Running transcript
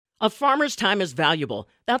A farmer's time is valuable.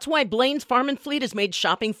 That's why Blaine's Farm and Fleet has made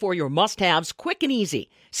shopping for your must-haves quick and easy.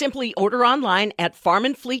 Simply order online at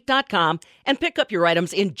farmandfleet.com and pick up your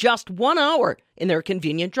items in just 1 hour in their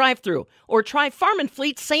convenient drive-thru. Or try Farm and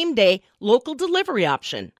Fleet's same-day local delivery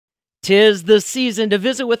option. 'Tis the season to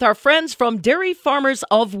visit with our friends from Dairy Farmers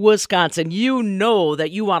of Wisconsin. You know that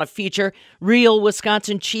you want to feature real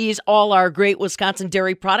Wisconsin cheese, all our great Wisconsin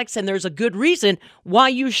dairy products, and there's a good reason why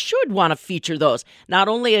you should want to feature those, not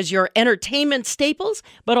only as your entertainment staples,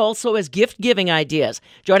 but also as gift-giving ideas.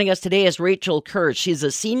 Joining us today is Rachel Kerr. She's a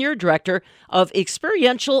Senior Director of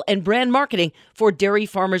Experiential and Brand Marketing for Dairy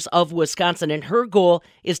Farmers of Wisconsin, and her goal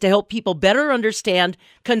is to help people better understand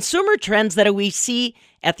consumer trends that we see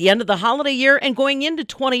at the end of the holiday year and going into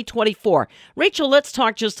 2024. Rachel, let's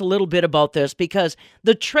talk just a little bit about this, because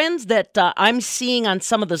the trends that I'm seeing on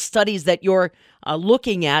some of the studies that you're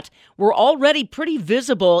looking at were already pretty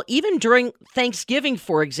visible, even during Thanksgiving,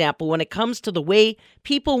 for example, when it comes to the way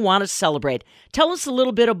people want to celebrate. Tell us a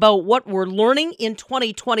little bit about what we're learning in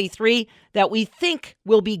 2023 that we think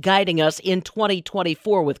will be guiding us in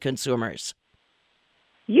 2024 with consumers.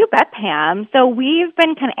 You bet, Pam. So we've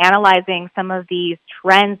been kind of analyzing some of these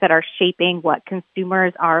trends that are shaping what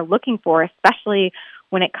consumers are looking for, especially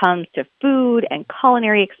when it comes to food and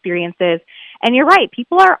culinary experiences. And you're right,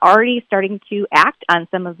 people are already starting to act on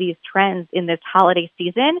some of these trends in this holiday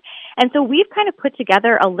season. And so we've kind of put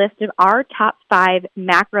together a list of our top 5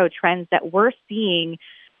 macro trends that we're seeing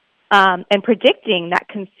and predicting that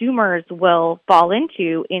consumers will fall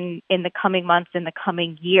into in the coming months, in the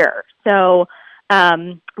coming year. So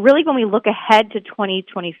really, when we look ahead to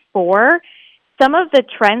 2024, some of the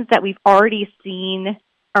trends that we've already seen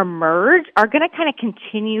emerge are going to kind of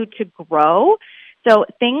continue to grow. So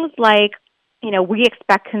things like, we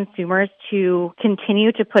expect consumers to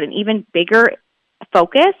continue to put an even bigger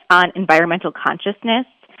focus on environmental consciousness.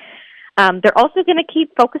 They're also going to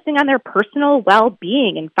keep focusing on their personal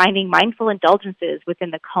well-being and finding mindful indulgences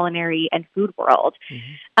within the culinary and food world.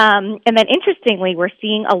 Mm-hmm. And then interestingly, we're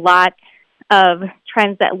seeing a lot of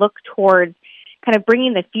trends that look towards kind of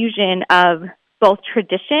bringing the fusion of both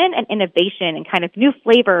tradition and innovation and kind of new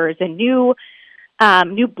flavors and new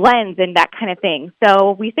blends and that kind of thing.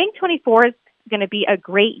 So we think 24 is going to be a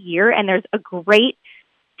great year, and there's a great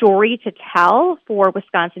story to tell for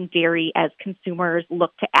Wisconsin dairy as consumers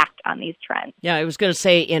look to act on these trends. Yeah, I was going to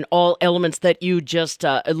say, in all elements that you just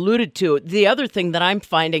alluded to. The other thing that I'm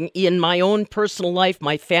finding in my own personal life,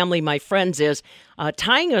 my family, my friends, is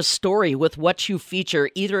tying a story with what you feature,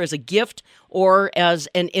 either as a gift or as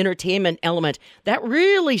an entertainment element. That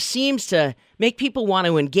really seems to make people want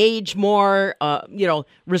to engage more,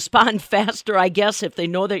 respond faster, I guess, if they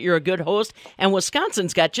know that you're a good host. And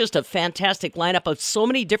Wisconsin's got just a fantastic lineup of so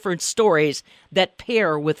many different stories that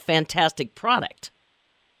pair with fantastic product.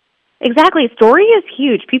 Exactly. Story is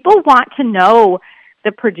huge. People want to know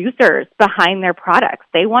the producers behind their products.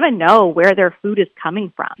 They want to know where their food is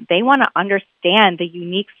coming from. They want to understand the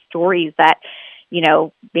unique stories that,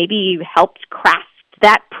 maybe helped craft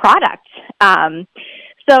that product.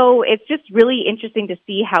 So it's just really interesting to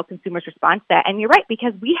see how consumers respond to that. And you're right,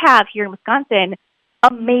 because we have here in Wisconsin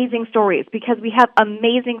amazing stories, because we have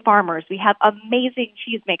amazing farmers, we have amazing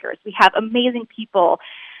cheesemakers, we have amazing people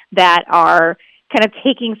that are kind of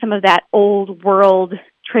taking some of that old world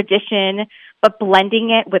tradition, but blending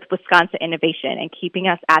it with Wisconsin innovation and keeping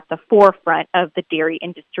us at the forefront of the dairy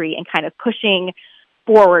industry and kind of pushing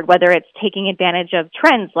forward, whether it's taking advantage of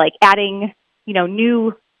trends like adding,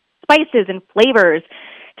 new spices and flavors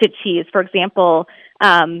to cheese. For example,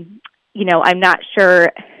 I'm not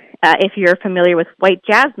sure if you're familiar with White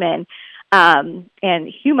Jasmine and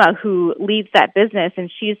Huma, who leads that business,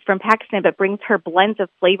 and she's from Pakistan, but brings her blends of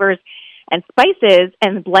flavors and spices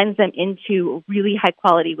and blends them into really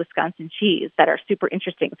high-quality Wisconsin cheese that are super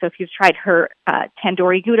interesting. So if you've tried her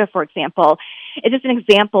tandoori Gouda, for example, it's just an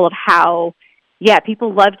example of how,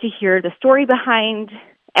 people love to hear the story behind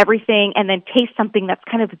everything and then taste something that's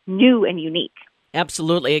kind of new and unique.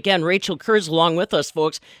 Absolutely. Again, Rachel Kerr's along with us,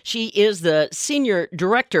 folks. She is the Senior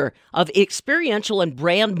Director of Experiential and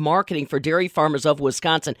Brand Marketing for Dairy Farmers of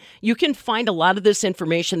Wisconsin. You can find a lot of this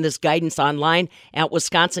information, this guidance online at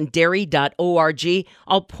wisconsindairy.org.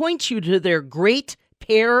 I'll point you to their great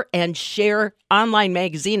Pair and Share online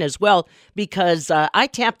magazine as well, because I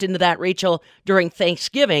tapped into that, Rachel, during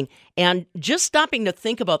Thanksgiving, and just stopping to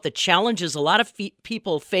think about the challenges a lot of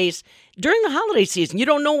people face during the holiday season. You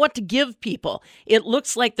don't know what to give people. It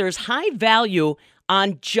looks like there's high value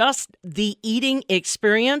on just the eating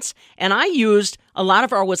experience, and I used a lot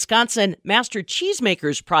of our Wisconsin Master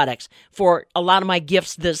Cheesemakers products for a lot of my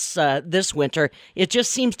gifts this winter. It just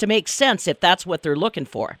seems to make sense if that's what they're looking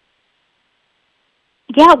for.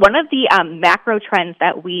 Yeah, one of the macro trends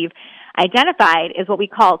that we've identified is what we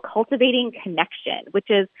call cultivating connection, which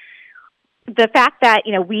is the fact that,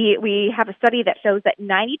 we have a study that shows that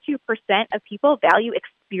 92% of people value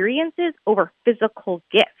experiences over physical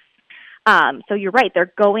gifts. So you're right,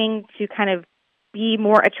 they're going to kind of be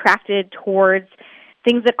more attracted towards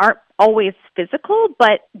things that aren't always physical,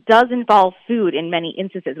 but does involve food in many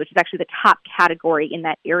instances, which is actually the top category in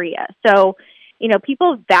that area. So,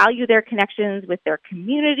 people value their connections with their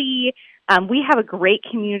community. We have a great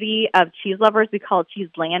community of cheese lovers we call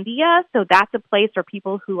Cheeselandia. So that's a place where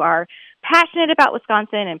people who are passionate about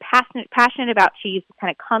Wisconsin and passionate about cheese kind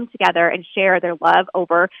of come together and share their love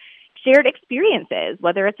over shared experiences,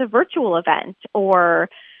 whether it's a virtual event or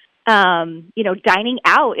dining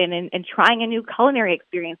out and trying a new culinary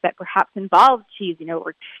experience that perhaps involves cheese,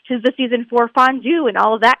 or 'tis the season for fondue and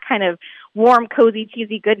all of that kind of warm, cozy,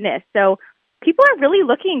 cheesy goodness. So people are really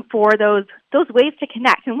looking for those ways to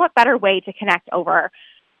connect. And what better way to connect over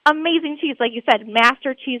amazing cheese, like you said,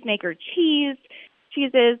 master cheesemaker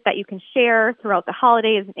cheeses that you can share throughout the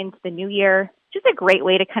holidays and into the new year. Just a great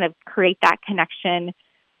way to kind of create that connection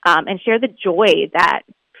and share the joy that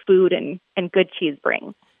food and good cheese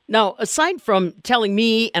brings. Now, aside from telling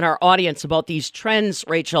me and our audience about these trends,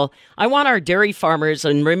 Rachel, I want our dairy farmers,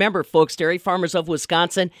 and remember, folks, Dairy Farmers of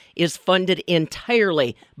Wisconsin is funded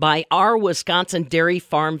entirely by our Wisconsin dairy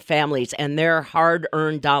farm families and their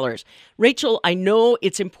hard-earned dollars. Rachel, I know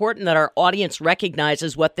it's important that our audience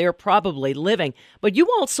recognizes what they're probably living, but you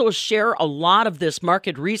also share a lot of this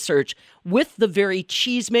market research with the very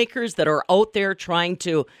cheesemakers that are out there trying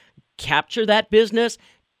to capture that business,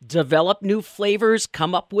 develop new flavors,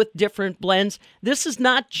 come up with different blends. This is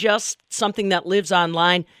not just something that lives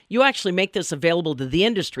online. You actually make this available to the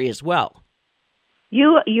industry as well.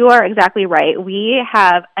 You are exactly right. We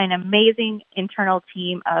have an amazing internal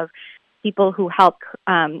team of people who help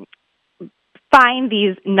find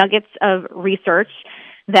these nuggets of research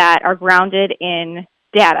that are grounded in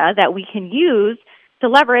data that we can use to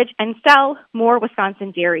leverage and sell more Wisconsin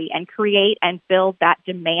dairy and create and build that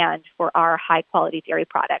demand for our high-quality dairy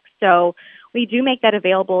products. So we do make that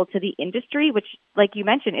available to the industry, which, like you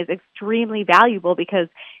mentioned, is extremely valuable because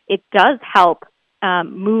it does help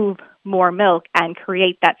move more milk and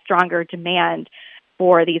create that stronger demand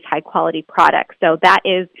for these high-quality products. So that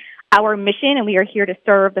is our mission, and we are here to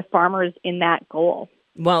serve the farmers in that goal.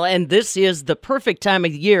 Well, and this is the perfect time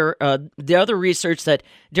of the year. The other research that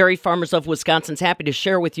Dairy Farmers of Wisconsin's happy to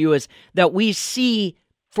share with you is that we see,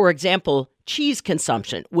 for example, cheese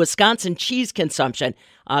consumption, Wisconsin cheese consumption,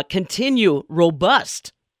 continue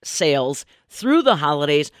robust sales through the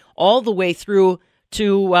holidays all the way through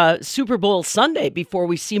to Super Bowl Sunday before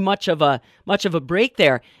we see much of a break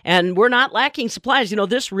there. And we're not lacking supplies.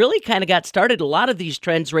 This really kind of got started, a lot of these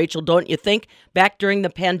trends, Rachel, don't you think, back during the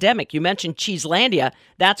pandemic? You mentioned Cheeselandia.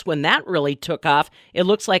 That's when that really took off. It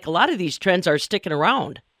looks like a lot of these trends are sticking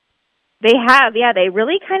around. They have, yeah. They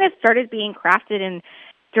really kind of started being crafted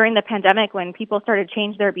during the pandemic when people started to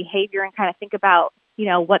change their behavior and kind of think about,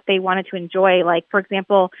 what they wanted to enjoy. Like, for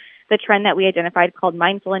example, the trend that we identified called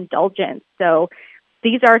mindful indulgence. So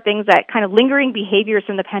these are things that kind of lingering behaviors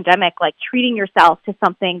from the pandemic, like treating yourself to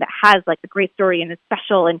something that has like a great story and is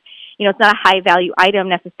special. And, it's not a high value item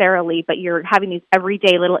necessarily, but you're having these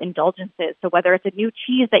everyday little indulgences. So whether it's a new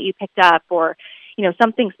cheese that you picked up or,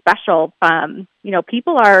 something special,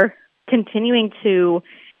 people are continuing to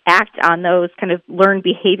act on those kind of learned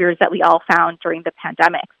behaviors that we all found during the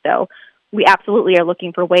pandemic. So we absolutely are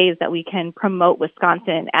looking for ways that we can promote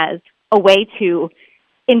Wisconsin as a way to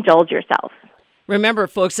indulge yourself. Remember,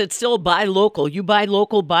 folks, it's still buy local. You buy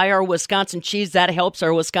local, buy our Wisconsin cheese. That helps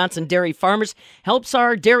our Wisconsin dairy farmers, helps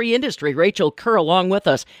our dairy industry. Rachel Kerr along with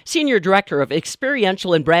us, Senior Director of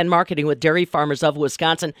Experiential and Brand Marketing with Dairy Farmers of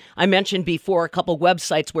Wisconsin. I mentioned before a couple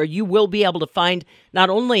websites where you will be able to find not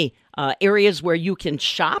only areas where you can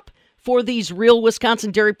shop for these real Wisconsin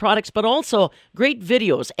dairy products, but also great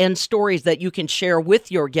videos and stories that you can share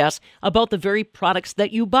with your guests about the very products that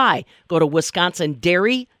you buy. Go to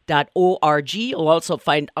wisconsindairy.org. You'll also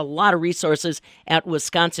find a lot of resources at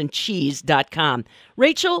wisconsincheese.com.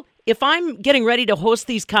 Rachel, if I'm getting ready to host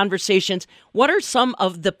these conversations, what are some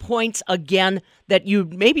of the points, again, that you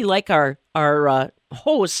maybe like our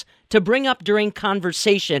hosts to bring up during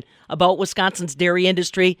conversation about Wisconsin's dairy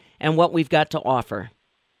industry and what we've got to offer?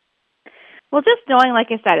 Well, just knowing, like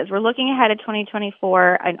I said, as we're looking ahead at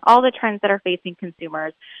 2024 and all the trends that are facing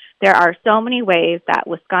consumers, there are so many ways that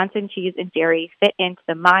Wisconsin cheese and dairy fit into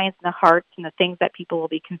the minds and the hearts and the things that people will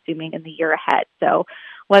be consuming in the year ahead. So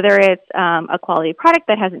whether it's a quality product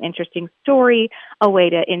that has an interesting story, a way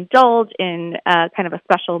to indulge in kind of a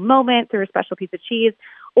special moment through a special piece of cheese,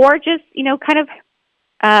 or just, kind of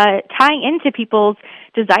tying into people's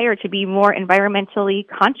desire to be more environmentally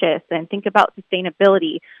conscious and think about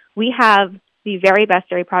sustainability. We have the very best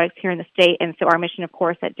dairy products here in the state, and so our mission, of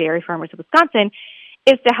course, at Dairy Farmers of Wisconsin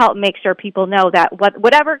is to help make sure people know that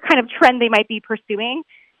whatever kind of trend they might be pursuing,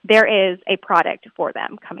 there is a product for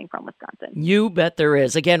them coming from Wisconsin. You bet there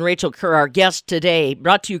is. Again, Rachel Kerr, our guest today,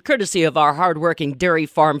 brought to you courtesy of our hardworking dairy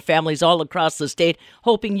farm families all across the state,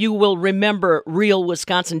 hoping you will remember real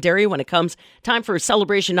Wisconsin dairy when it comes time for a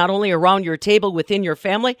celebration, not only around your table within your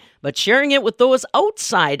family, but sharing it with those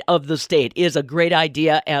outside of the state is a great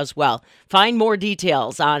idea as well. Find more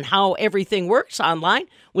details on how everything works online,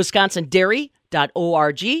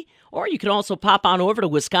 wisconsindairy.org, or you can also pop on over to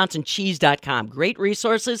wisconsincheese.com. Great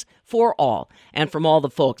resources for all. And from all the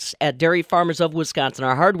folks at Dairy Farmers of Wisconsin,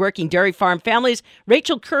 our hardworking dairy farm families,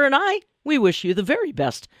 Rachel Kerr and I, we wish you the very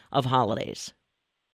best of holidays.